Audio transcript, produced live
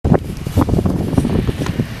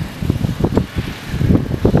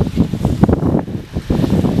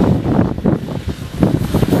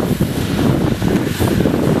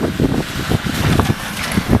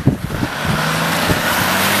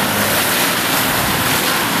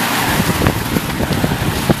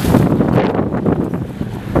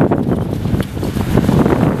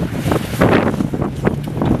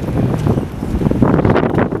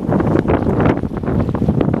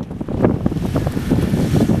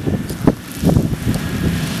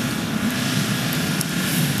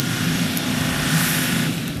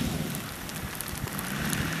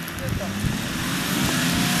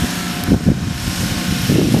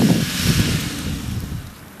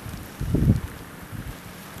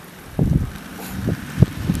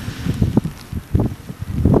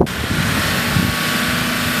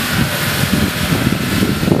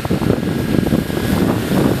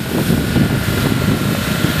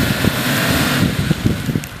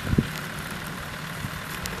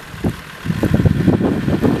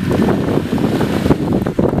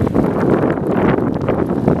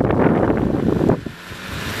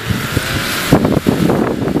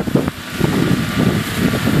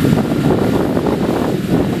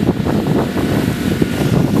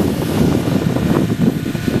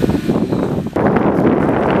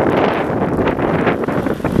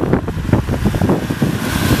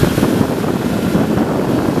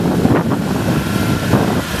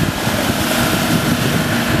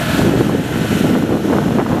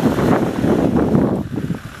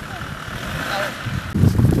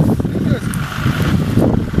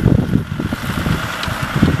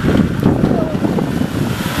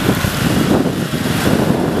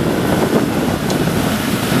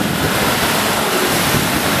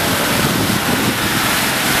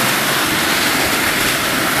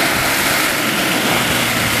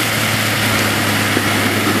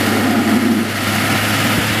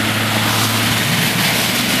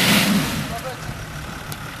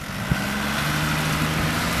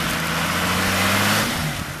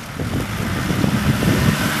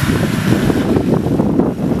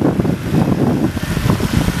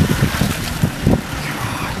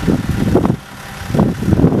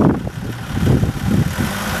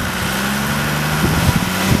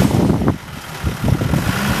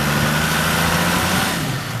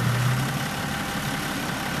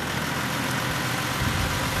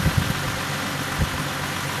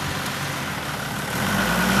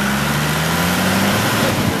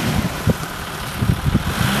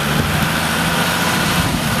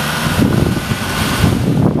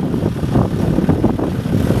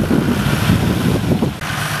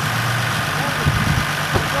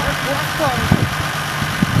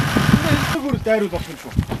дайрууд болсон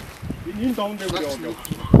шүү. Энэ давн дээр яваа.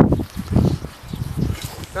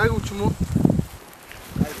 Гайгүй ч юм уу?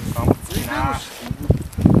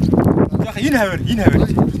 Яг энэ хавар.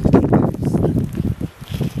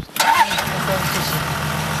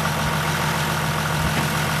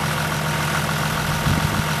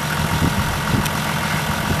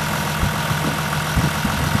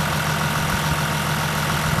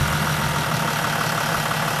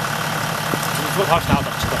 Хаш таад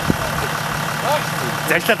очтой.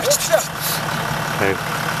 Заглаад очтой.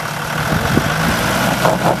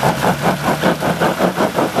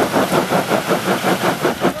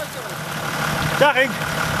 Жахин.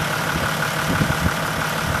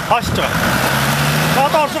 Хашч байгаа.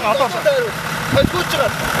 Одоо. Хайгууч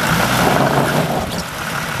байгаа.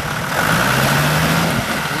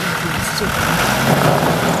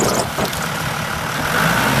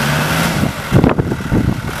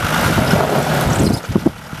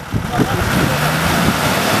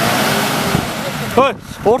 Ой,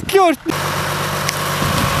 уртлын.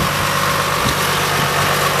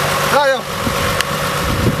 За яа.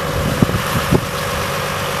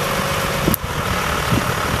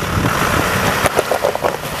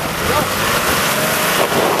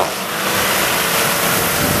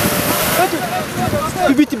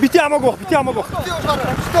 Бити амаагүй.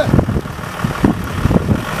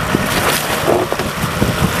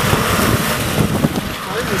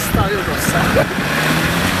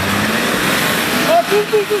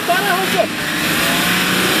 Түр бараа хоошоо.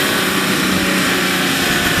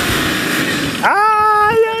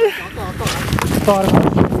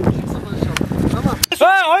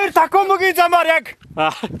 Хоёр такомогийн замаар яг.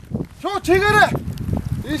 Шоо чигээрээ.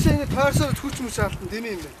 Ийшээ ингэ таарсаар хүч мүш шаалтан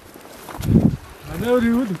дэмий юм бэ.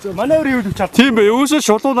 Маневр хийвэл чад. Тийм бай. Юусаа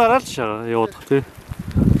шулуунаараа л явуудах тий.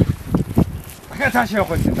 Ахаа цааш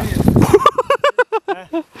явах юм да.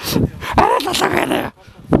 Арай лалаг байна.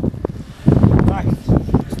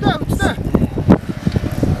 Үстэй.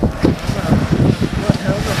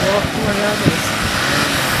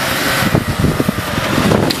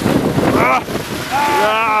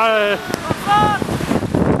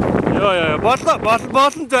 Яа,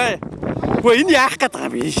 болон зай. Гөө энэ яах гээд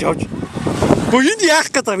байгаа юм шоож. Гөө энэ яах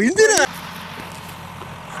гээд байгаа юм энэ дээр.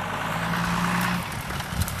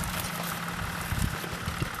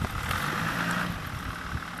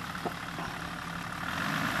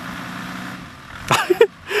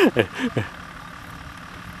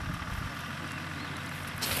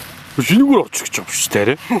 Шинээр очих гэж байна шүү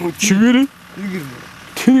дээ. Чигээрээ.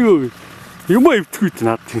 Тэнийг юм өвтгүйт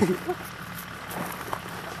наад.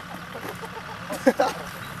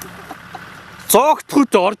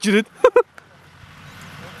 Цогтхот орж ирээд.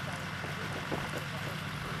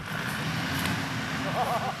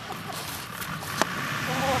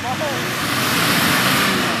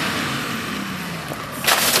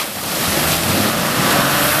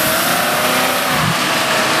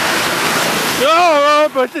 Яа,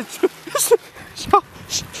 бэлээ.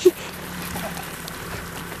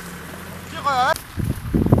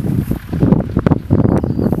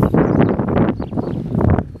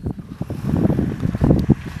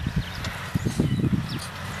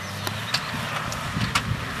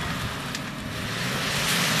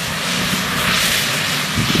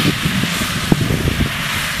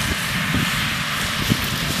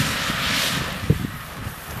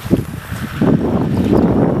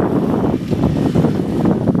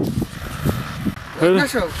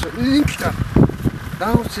 Яшаа ингэ та.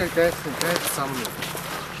 Даавч яг гайсан сам.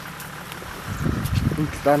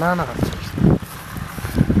 Ингэ банана гарч байна.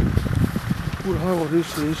 Бүр хаагаар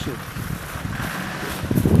ийшээ.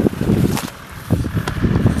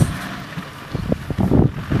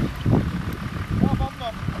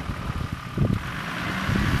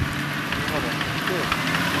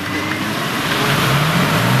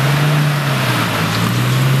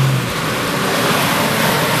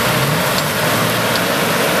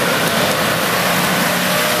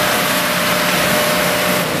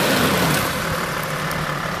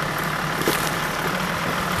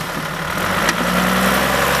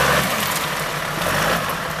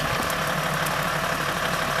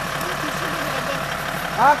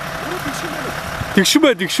 Тэгшин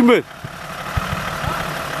бай.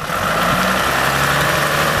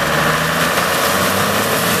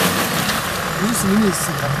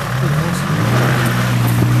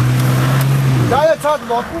 Яа цаад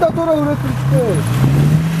модондоо дөрөө хүрээд ирсэн.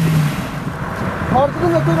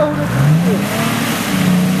 Хардгын дөрөө хүрээд ирсэн.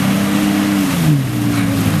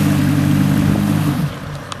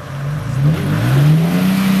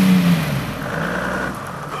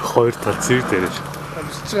 Хоёр тал зэрэг дээрэж.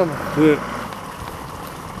 Амсч байгаа юм.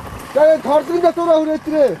 Яа хардгын дөрөө хүрээд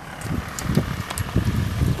ирээ.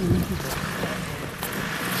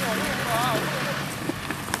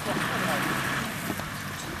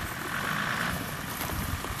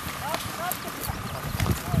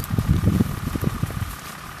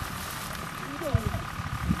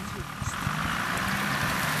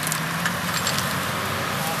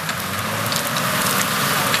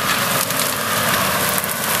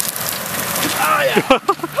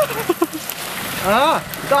 Аа,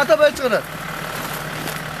 таата байж гэнэ.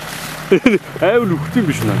 Айвал үхт юм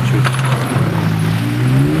биш наа чи.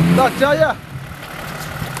 За чая.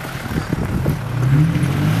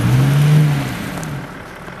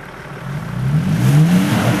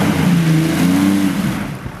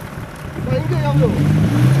 Ингээ явна уу?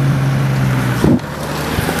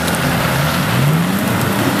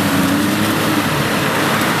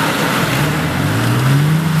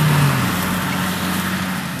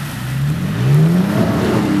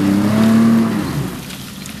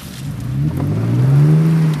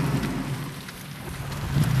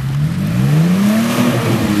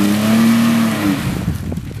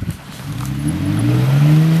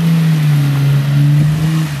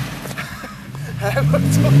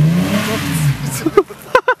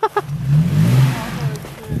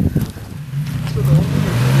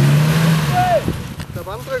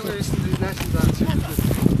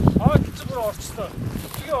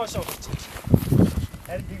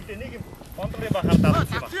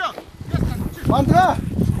 Мандра.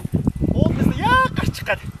 Уудлаас яа гарчих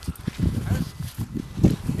гад.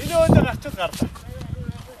 Энэ өндө гарчих гарлаа.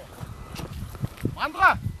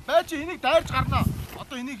 Мандга байж энийг дайрж гарна.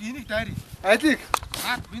 Одоо энийг дайрыг. Алиг.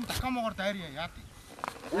 Наад энэ дахамогоор дайрья яад.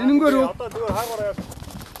 Энэнгээр үү? Одоо зүгээр хаагаараа яа.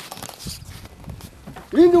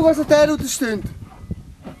 Энд угаасаа дайрууд шүү дээ энд.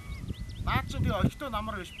 Наад чинь тэгээ олигтой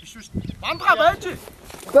намар биш шүү дээ. Мандга байж.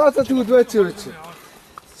 За тэгвэл байж өрөөч.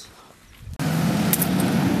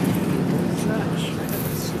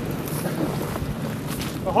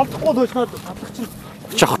 Холдохгүй туушгаад татлах чинь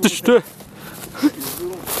Чахтаж тээ.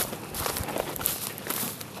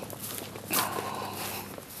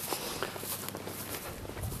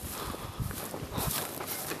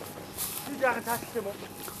 би яахан татлах юм уу?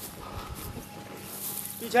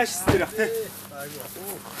 Би чааш сэтэр ах тий.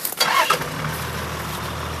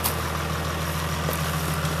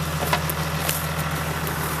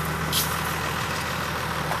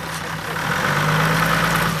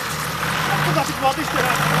 Воды что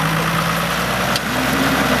раз.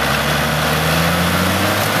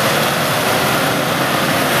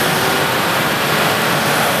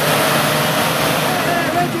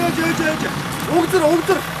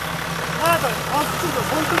 Өгдөр. Аа да, алцсан да,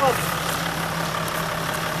 сондог ал.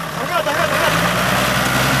 Дага.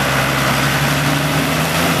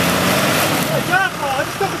 Яа,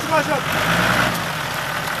 ажтаа гэж маашаа.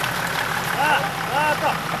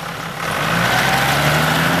 Да.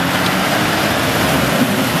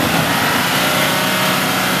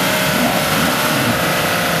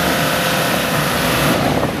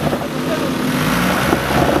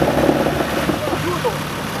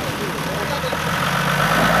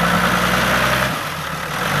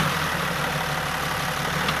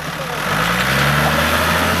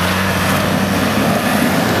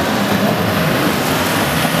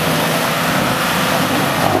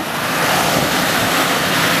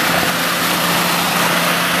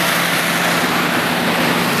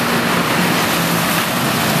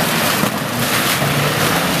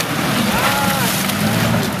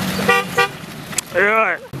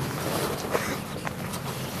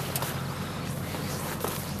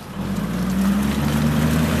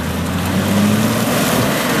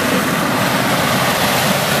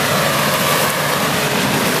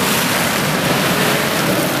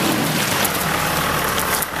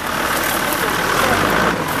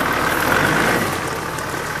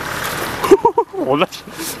 Улаач.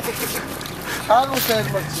 Хаагуу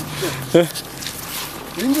тайлбарч.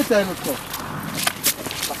 Ингэ тайлбарлах.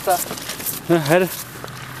 Бата. Харин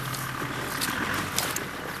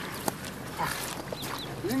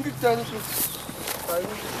Ингэ тайлбарлах.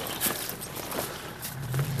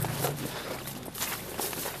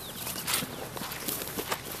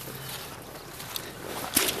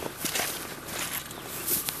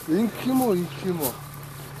 Инх юм уу?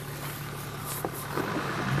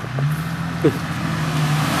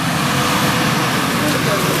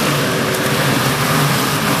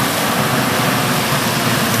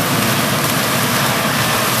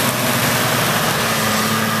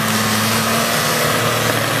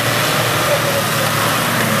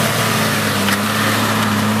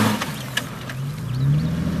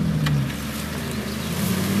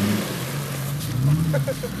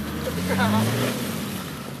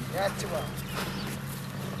 Яач ба.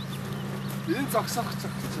 Энэ зогсоох гэж.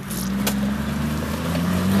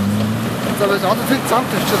 За байж одоо тэг зам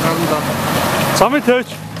тавьчихад гарна да. замыг тавьж.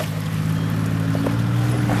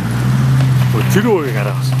 Тэр үеийг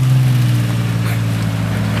хараа.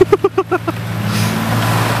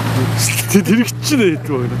 Тэр хэрэгч нэ гэдэг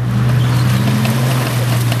байна.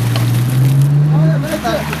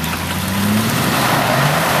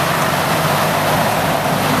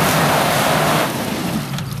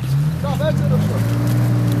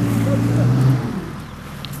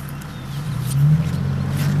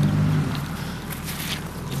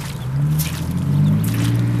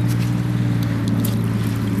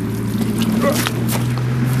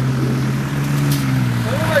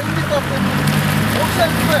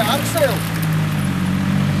 알았어요.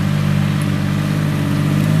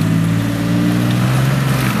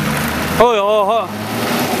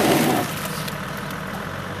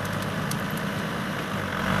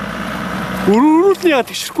 Өрөөлөний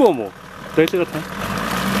тэгшрэхгүй юм уу? Дайлгаа та.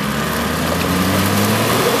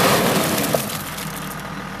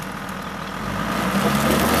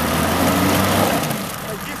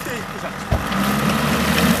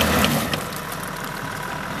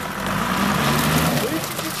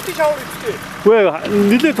 왜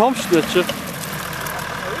нилээ том шүү дээ чи.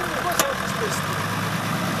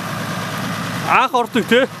 Аах ордог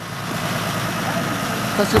те.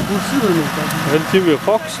 다시 불씨를 넣을까? Энэ тийм ээ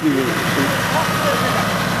фокус нэг юм.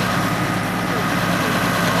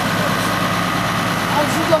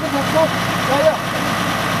 안수자고 덮고 야야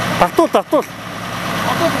Татуул татуул.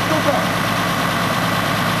 아까 덮고가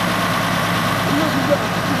이거 진짜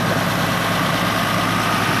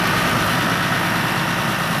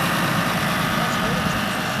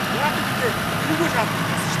누구 잡고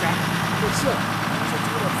진짜. 그렇지.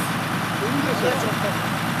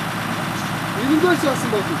 이런 거 있었어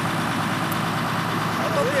뭐지?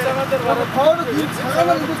 바로 뒤에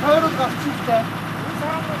차가는 거 바로 같이 있다.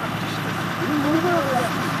 이런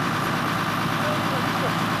거야.